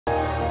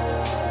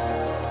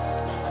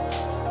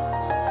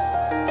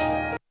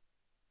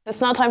It's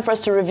now time for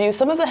us to review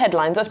some of the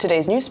headlines of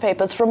today's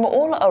newspapers from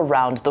all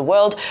around the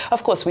world.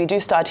 Of course, we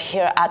do start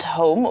here at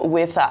home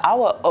with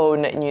our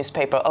own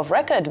newspaper of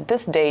record,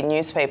 This Day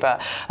newspaper,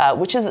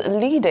 which is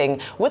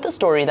leading with a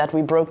story that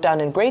we broke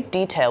down in great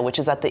detail, which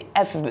is that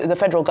the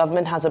federal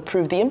government has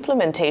approved the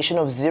implementation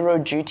of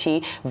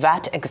zero-duty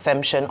VAT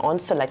exemption on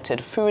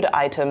selected food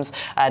items,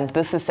 and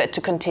this is set to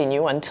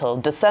continue until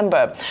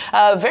December.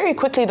 Very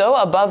quickly, though,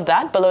 above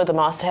that, below the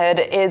masthead,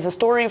 is a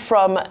story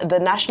from the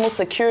National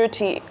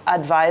Security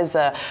Advisor,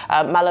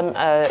 Malam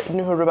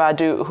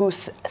Nuhurubadu, who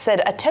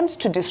said attempts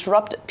to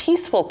disrupt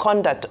peaceful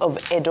conduct of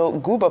Edo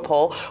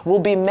Gubapol will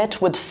be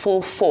met with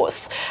full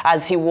force,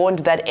 as he warned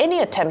that any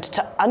attempt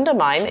to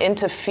undermine,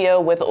 interfere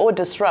with or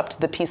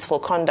disrupt the peaceful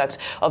conduct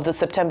of the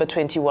September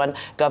 21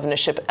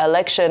 governorship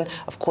election,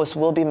 of course,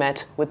 will be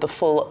met with the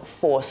full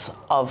force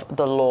of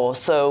the law.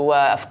 So,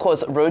 of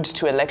course, road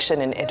to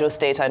election in Edo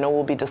State. I know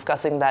we'll be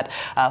discussing that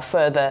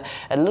further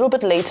a little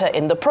bit later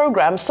in the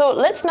program. So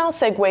let's now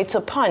segue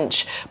to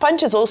Punch.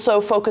 Punch is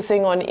also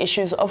focusing on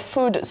issues of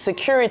food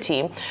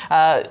security.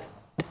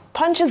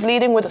 Punch is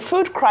leading with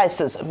food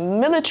crisis.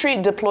 Military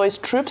deploys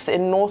troops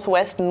in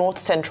north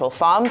central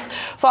farms.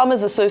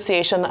 Farmers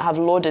Association have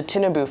lauded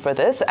Tinubu for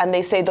this, and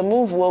they say the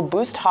move will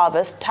boost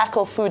harvest,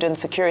 tackle food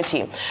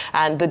insecurity.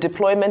 And the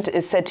deployment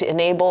is said to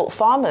enable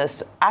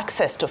farmers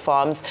access to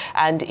farms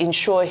and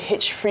ensure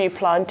hitch-free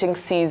planting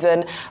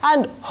season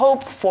and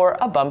hope for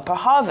a bumper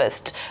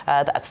harvest.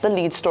 That's the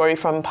lead story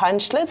from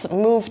Punch. Let's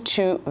move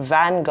to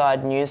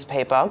Vanguard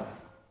newspaper.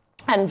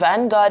 And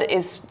Vanguard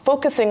is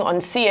focusing on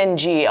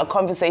CNG, a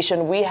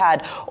conversation we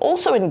had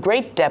also in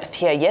great depth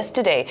here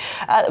yesterday.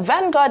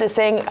 Vanguard is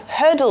saying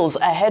hurdles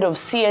ahead of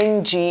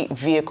CNG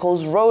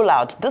vehicles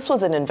rollout. This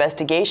was an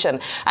investigation,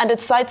 and it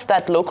cites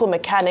that local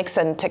mechanics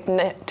and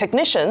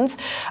technicians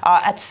are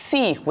at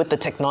sea with the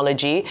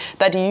technology,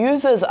 that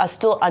users are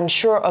still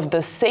unsure of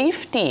the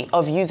safety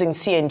of using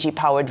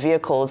CNG-powered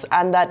vehicles,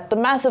 and that the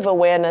massive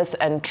awareness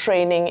and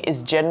training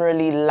is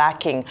generally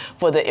lacking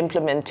for the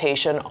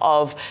implementation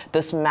of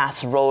this mass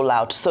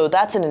rollout. So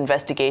that's an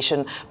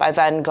investigation by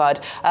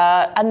Vanguard.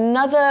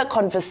 Another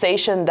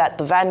conversation that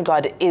the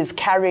Vanguard is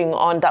carrying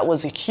on that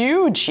was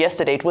huge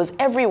yesterday, it was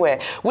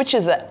everywhere, which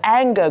is that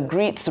anger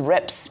greets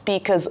Rep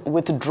Speaker's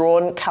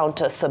withdrawn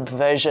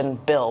counter-subversion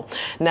bill.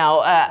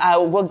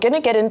 Now, we're going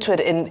to get into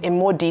it in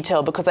more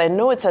detail because I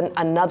know it's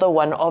another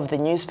one of the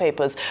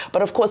newspapers.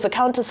 But of course, the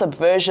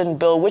counter-subversion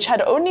bill, which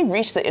had only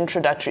reached the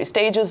introductory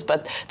stages,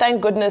 but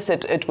thank goodness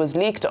it was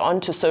leaked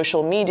onto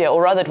social media,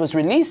 or rather it was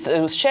released,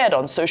 it was shared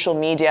on social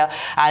media,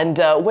 and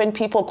when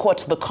people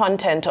caught the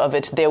content of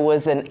it, there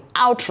was an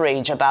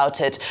outrage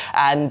about it,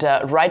 and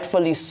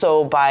rightfully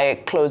so. By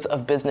close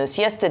of business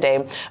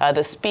yesterday,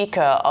 the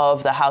Speaker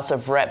of the House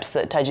of Reps,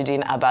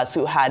 Tajuddin Abbas,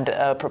 who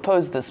had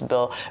proposed this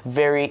bill,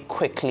 very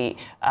quickly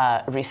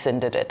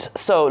rescinded it.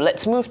 So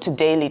let's move to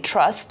Daily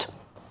Trust.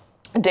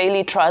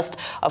 Daily Trust,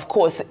 of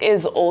course,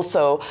 is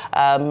also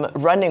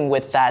running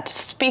with that.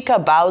 Speaker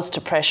bows to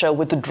pressure,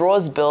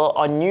 withdraws bill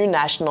on new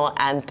national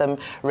anthem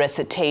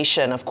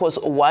recitation. Of course,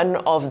 one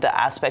of the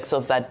aspects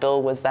of that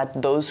bill was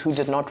that those who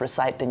did not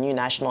recite the new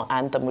national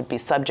anthem would be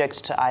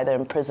subject to either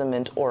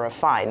imprisonment or a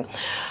fine.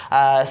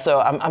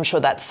 So I'm sure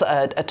that's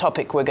a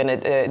topic we're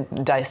going to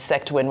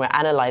dissect when we're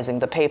analyzing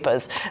the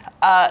papers.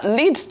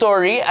 Lead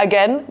story,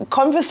 again,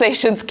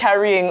 conversations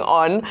carrying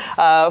on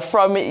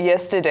from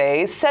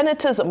yesterday.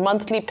 Senators'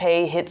 monthly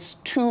pay hits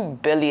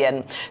 $2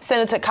 billion.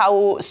 Senator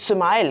Kawu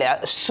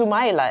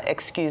Sumaila,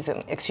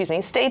 excuse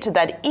me, stated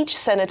that each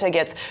senator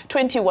gets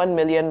 $21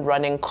 million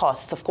running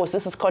costs. Of course,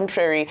 this is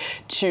contrary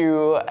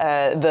to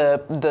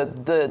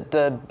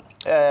the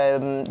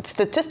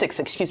statistics,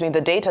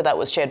 the data that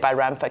was shared by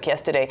Ramfak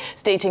yesterday,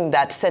 stating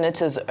that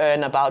senators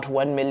earn about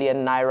 1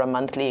 million naira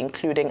monthly,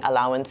 including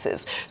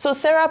allowances. So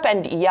Serap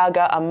and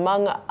Yaga,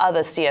 among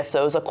other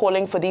CSOs, are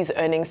calling for these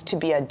earnings to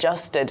be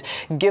adjusted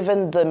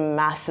given the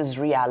masses'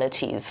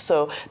 realities.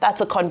 So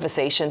that's a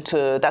conversation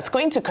that's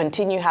going to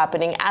continue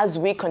happening as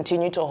we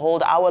continue to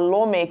hold our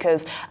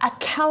lawmakers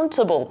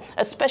accountable,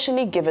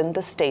 especially given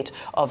the state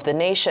of the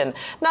nation.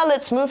 Now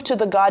let's move to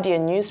the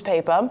Guardian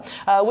newspaper,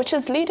 which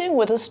is leading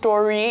with a story.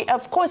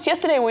 Of course,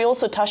 yesterday we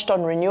also touched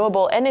on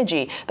renewable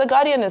energy. The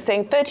Guardian is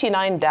saying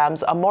 39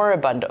 dams are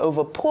moribund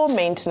over poor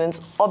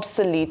maintenance,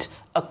 obsolete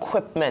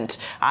equipment,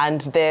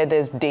 and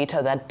there's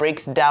data that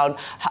breaks down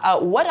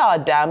what our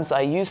dams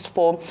are used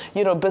for.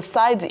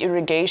 Besides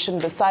irrigation,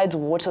 besides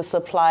water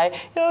supply,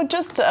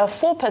 just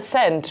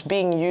 4%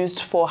 being used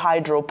for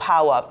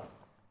hydropower.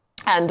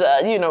 And,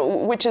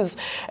 which is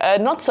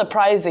not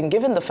surprising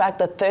given the fact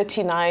that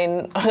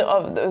 39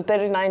 of the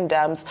 39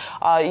 dams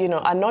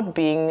are not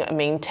being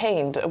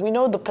maintained. We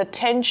know the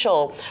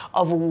potential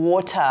of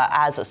water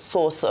as a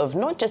source of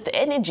not just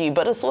energy,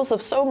 but a source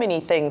of so many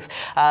things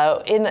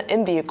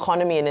in the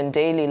economy and in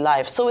daily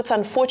life. So it's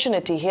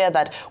unfortunate to hear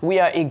that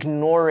we are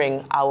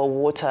ignoring our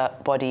water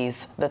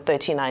bodies, the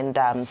 39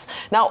 dams.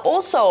 Now,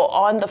 also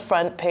on the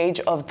front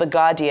page of The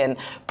Guardian,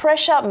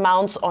 pressure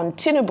mounts on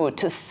Tinubu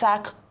to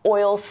sack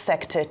oil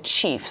sector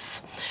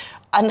chiefs.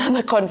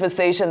 another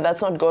conversation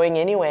that's not going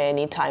anywhere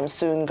anytime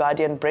soon.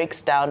 Guardian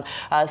breaks down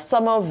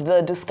some of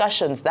the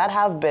discussions that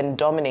have been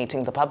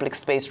dominating the public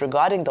space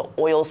regarding the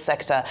oil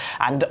sector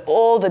and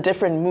all the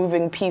different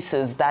moving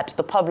pieces that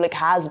the public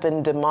has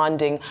been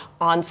demanding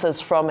answers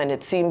from, and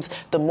it seems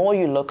the more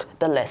you look,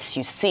 the less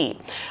you see.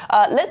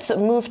 Let's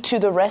move to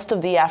the rest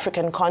of the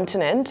African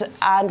continent,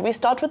 and we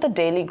start with the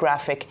Daily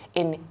Graphic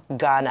in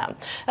Ghana.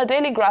 A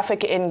Daily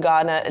Graphic in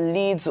Ghana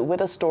leads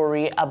with a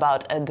story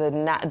about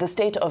the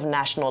state of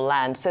national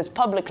land. It says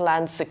public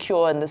lands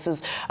secure, and this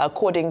is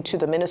according to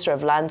the Minister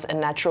of Lands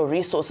and Natural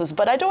Resources.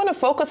 But I don't want to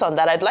focus on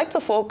that. I'd like to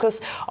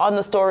focus on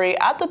the story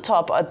at the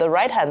top, at the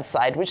right-hand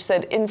side, which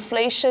said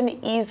inflation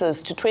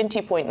eases to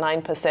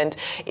 20.9%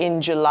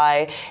 in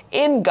July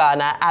in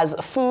Ghana as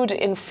food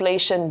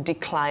inflation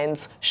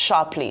declines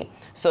sharply.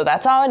 So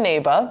that's our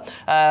neighbor,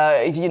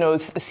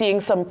 seeing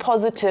some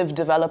positive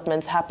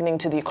developments happening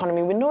to the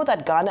economy. We know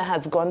that Ghana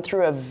has gone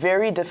through a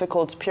very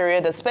difficult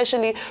period,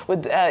 especially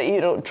with,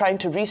 trying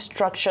to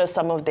restructure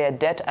some of their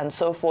debt and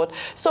so forth.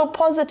 So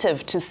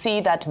positive to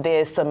see that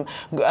there's some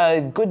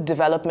good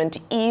development,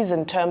 ease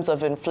in terms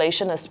of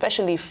inflation,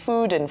 especially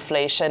food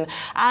inflation,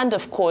 and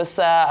of course,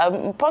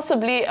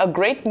 possibly a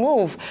great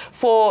move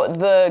for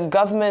the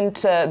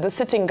government, the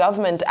sitting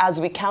government, as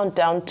we count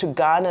down to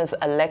Ghana's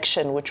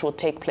election, which will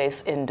take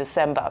place in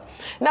December.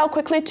 Now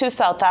quickly to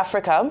South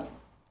Africa.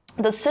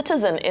 The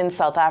Citizen in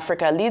South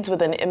Africa leads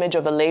with an image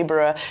of a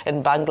laborer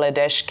in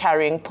Bangladesh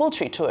carrying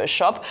poultry to a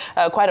shop.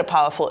 Quite a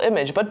powerful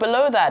image. But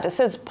below that, it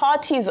says,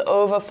 parties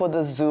over for the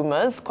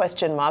Zumas,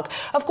 question mark.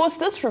 Of course,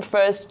 this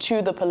refers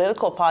to the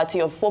political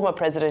party of former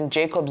President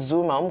Jacob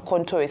Zuma,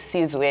 Umkhonto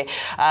weSizwe,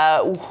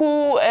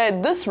 who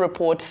this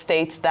report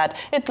states that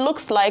it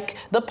looks like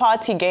the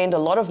party gained a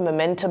lot of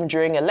momentum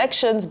during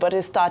elections, but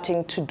is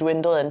starting to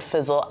dwindle and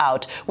fizzle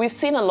out. We've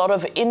seen a lot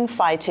of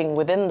infighting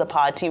within the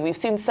party. We've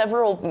seen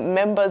several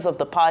members of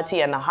the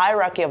party and the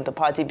hierarchy of the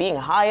party being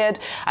hired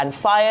and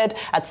fired.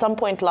 At some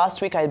point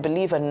last week, I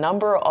believe a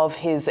number of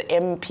his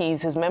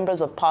MPs, his members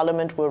of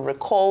parliament, were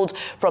recalled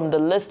from the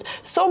list.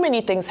 So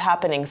many things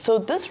happening. So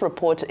this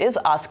report is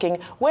asking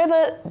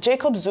whether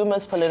Jacob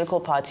Zuma's political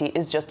party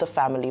is just a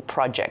family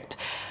project.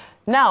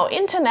 Now,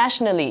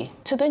 internationally,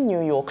 to the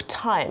New York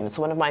Times,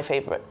 one of my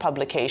favorite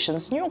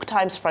publications. New York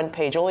Times front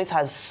page always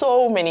has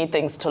so many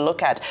things to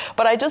look at,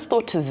 but I just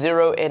thought to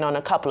zero in on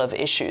a couple of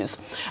issues.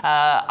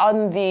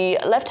 On the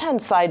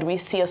left-hand side, we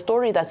see a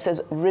story that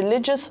says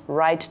religious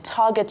right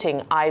targeting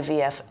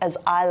IVF as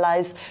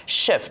allies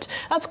shift.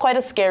 That's quite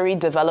a scary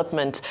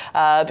development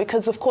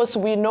because, of course,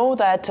 we know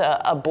that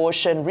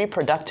abortion,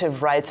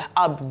 reproductive rights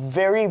are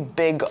very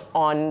big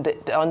on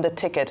the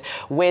ticket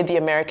where the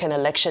American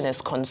election is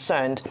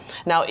concerned.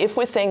 Now, if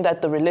we're saying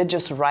that the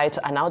religious right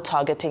are now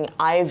targeting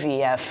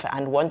IVF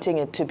and wanting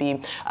it to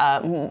be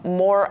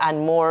more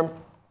and more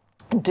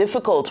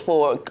difficult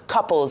for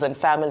couples and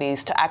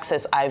families to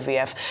access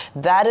IVF,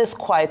 that is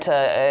quite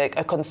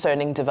a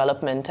concerning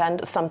development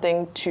and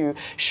something to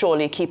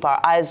surely keep our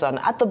eyes on.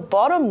 At the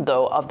bottom,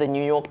 though, of the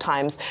New York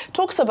Times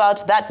talks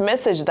about that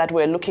message that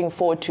we're looking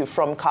forward to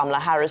from Kamala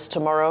Harris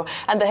tomorrow.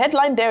 And the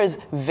headline there is,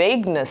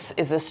 vagueness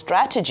is a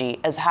strategy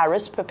as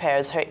Harris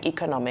prepares her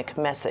economic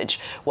message.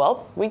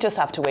 Well, we just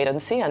have to wait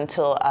and see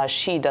until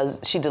she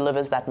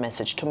delivers that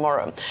message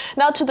tomorrow.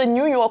 Now to the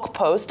New York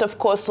Post. Of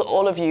course,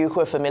 all of you who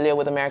are familiar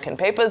with American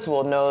papers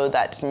will know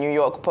that New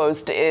York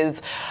Post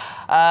is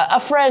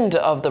a friend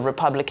of the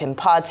Republican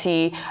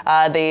Party.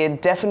 They're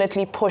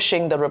definitely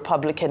pushing the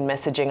Republican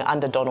messaging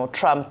under Donald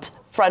Trump.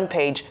 Front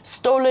page,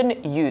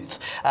 stolen youth.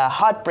 A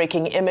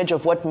heartbreaking image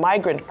of what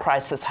migrant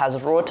crisis has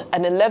wrought.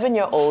 An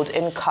 11-year-old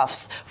in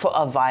cuffs for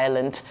a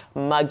violent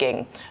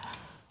mugging.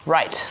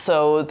 Right,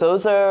 so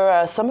those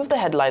are some of the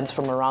headlines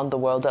from around the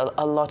world.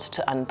 A lot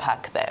to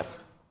unpack there.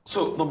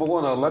 So, number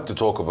one, I'd like to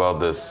talk about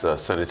this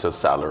senator's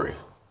salary.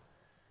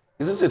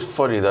 Isn't it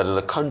funny that in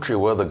a country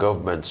where the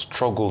government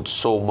struggled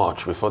so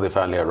much before they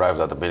finally arrived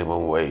at the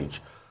minimum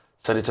wage,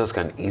 senators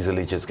can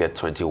easily just get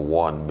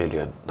 21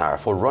 million naira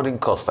for running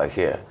costs, I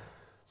hear.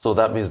 So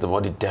that means the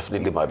money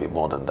definitely might be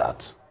more than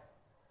that.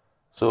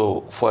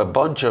 So for a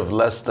bunch of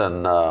less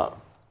than a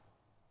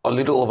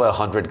little over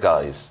 100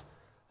 guys,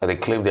 and they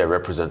claim they're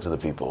representing the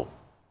people,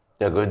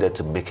 they're going there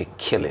to make a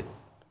killing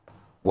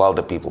while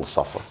the people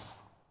suffer.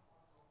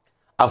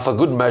 And for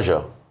good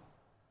measure,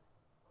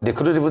 they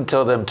couldn't even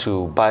tell them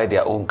to buy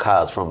their own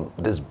cars from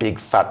this big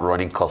fat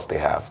running cost they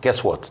have.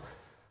 Guess what?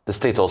 The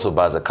state also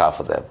buys a car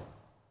for them.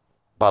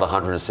 About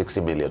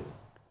 160 million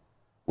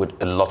with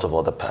a lot of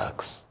other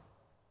perks.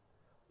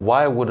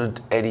 Why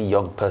wouldn't any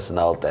young person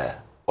out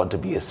there want to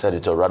be a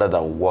senator rather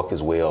than work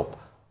his way up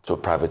to a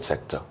private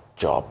sector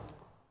job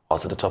or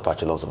to the top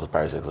echelons of the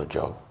private sector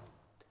job?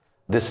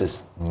 This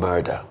is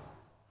murder.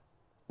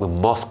 We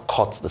must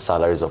cut the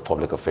salaries of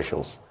public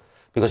officials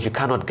because you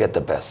cannot get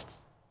the best.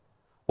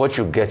 What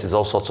you get is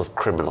all sorts of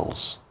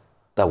criminals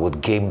that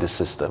would game the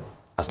system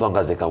as long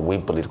as they can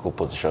win political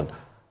position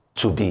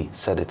to be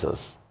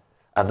senators.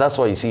 And that's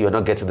why you see you're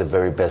not getting the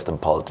very best in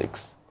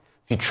politics.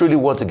 If you truly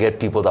want to get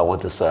people that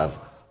want to serve,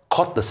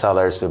 cut the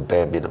salaries to a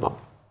bare minimum.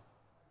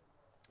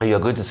 and you're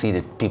going to see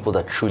the people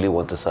that truly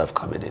want to serve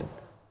coming in.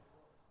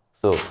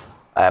 So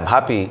I am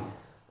happy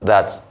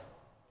that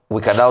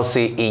we can now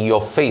say in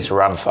your face,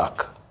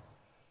 Ramfak.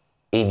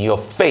 In your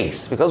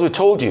face, because we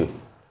told you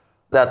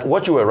that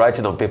what you were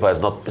writing on paper is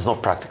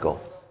not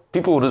practical.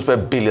 People would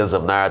spend billions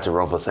of naira to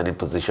run for Senate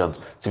positions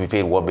to be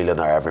paid 1 million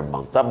naira every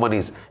month. That money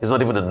is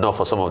not even enough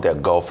for some of their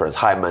girlfriends,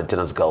 high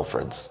maintenance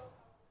girlfriends.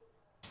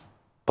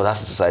 But that's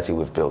the society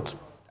we've built.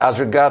 As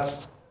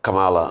regards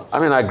Kamala, I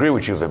mean, I agree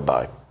with you,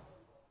 Vimbai.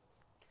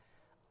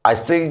 I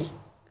think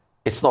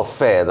it's not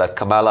fair that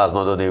Kamala has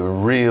not done a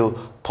real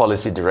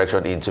policy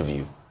direction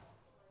interview,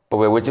 but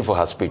we're waiting for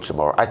her speech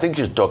tomorrow. I think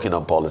she's talking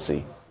on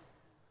policy.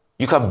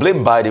 You can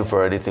blame Biden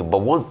for anything, but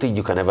one thing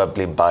you can never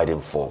blame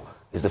Biden for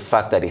is the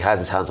fact that he has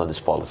his hands on his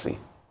policy.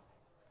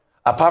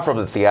 Apart from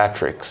the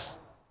theatrics,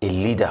 a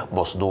leader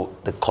must know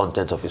the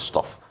content of his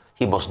stuff.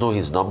 He must know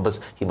his numbers,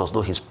 he must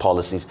know his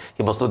policies,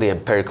 he must know the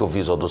empirical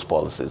views of those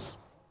policies.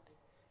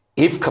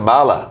 If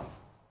Kamala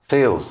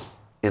fails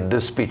in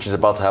this speech she's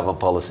about to have on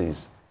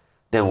policies,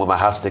 then we might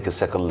have to take a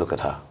second look at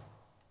her.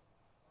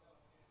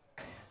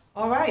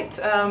 All right.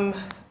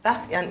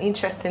 That's an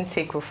interesting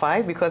take,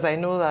 Rufai, because I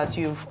know that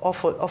you've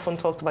often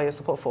talked about your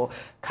support for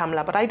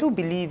Kamala, but I do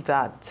believe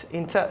that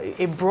in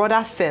a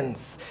broader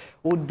sense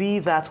would be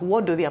that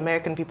what do the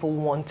American people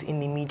want in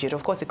the immediate?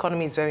 Of course,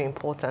 economy is very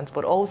important,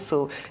 but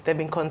also there have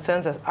been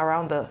concerns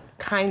around the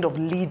kind of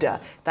leader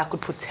that could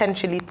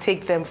potentially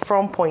take them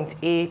from point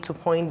A to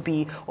point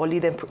B or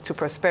lead them to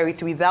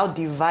prosperity without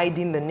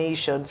dividing the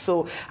nation.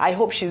 So I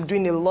hope she's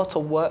doing a lot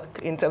of work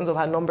in terms of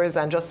her numbers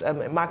and just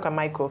macro and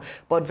micro.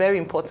 But very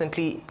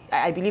importantly,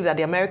 I believe that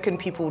the American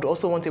people would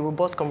also want a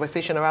robust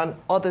conversation around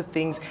other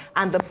things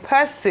and the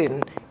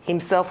person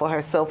himself or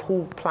herself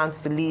who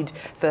plans to lead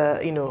the,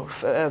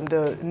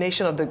 the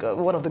nation of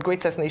one of the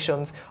greatest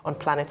nations on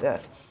planet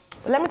Earth.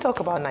 But let me talk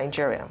about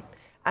Nigeria.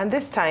 And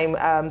this time,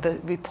 the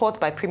report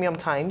by Premium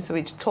Times,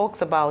 which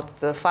talks about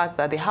the fact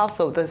that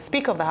the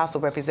Speaker of the House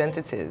of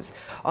Representatives,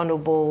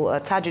 Honorable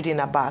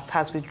Tajuddin Abbas,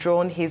 has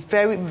withdrawn his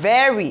very,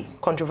 very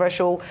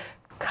controversial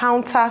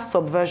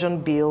counter-subversion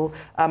bill,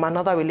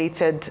 another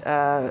related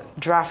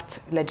draft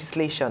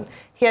legislation.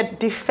 He had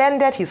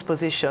defended his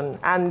position,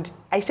 and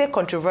I say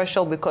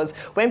controversial because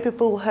when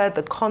people heard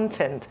the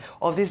content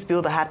of this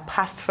bill that had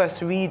passed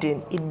first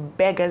reading, it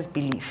beggars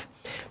belief.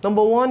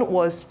 Number one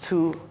was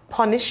to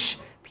punish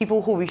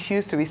people who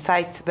refuse to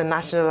recite the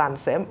national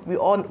anthem. We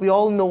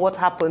all know what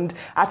happened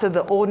after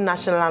the old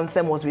national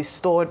anthem was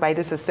restored by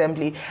this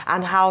assembly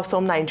and how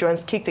some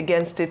Nigerians kicked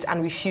against it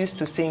and refused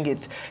to sing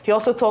it. He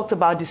also talked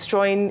about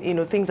destroying,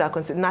 things that are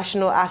considered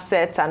national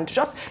assets and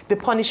just the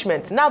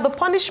punishment. Now, the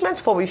punishment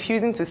for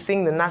refusing to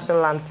sing the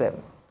national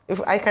anthem,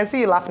 if I can see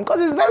you laughing, because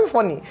it's very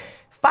funny.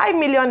 5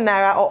 million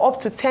naira or up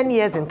to 10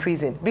 years in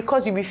prison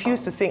because you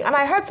refuse to sing. And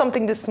I heard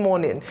something this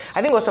morning,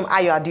 I think it was some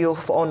Ayo Adio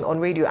on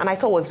radio, and I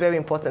thought was very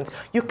important.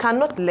 You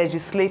cannot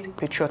legislate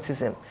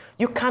patriotism.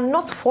 You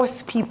cannot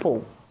force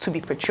people to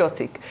be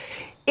patriotic.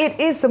 It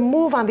is the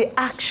move and the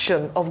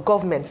action of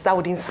governments that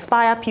would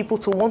inspire people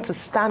to want to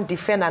stand,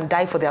 defend, and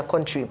die for their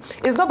country.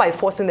 It's not by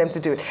forcing them to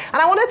do it. And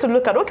I wanted to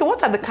look at, okay,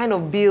 what are the kind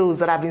of bills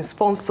that have been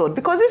sponsored?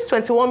 Because this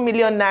 21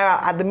 million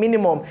naira at the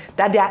minimum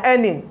that they are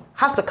earning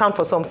has to count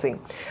for something.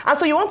 And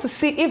so you want to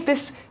see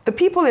if the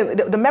people,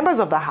 the members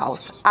of the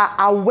House are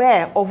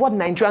aware of what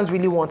Nigerians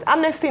really want.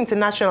 Amnesty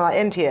International, I'll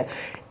end here,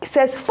 it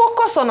says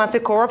focus on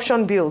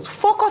anti-corruption bills,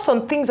 focus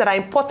on things that are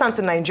important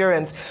to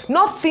Nigerians,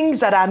 not things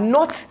that are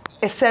not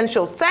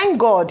essential. Thank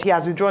God he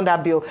has withdrawn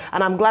that bill,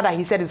 and I'm glad that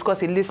he said it's because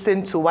he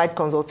listened to wide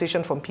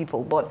consultation from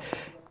people. But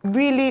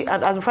really,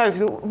 and as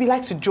we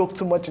like to joke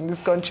too much in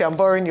this country, I'm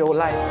borrowing your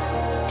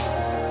life.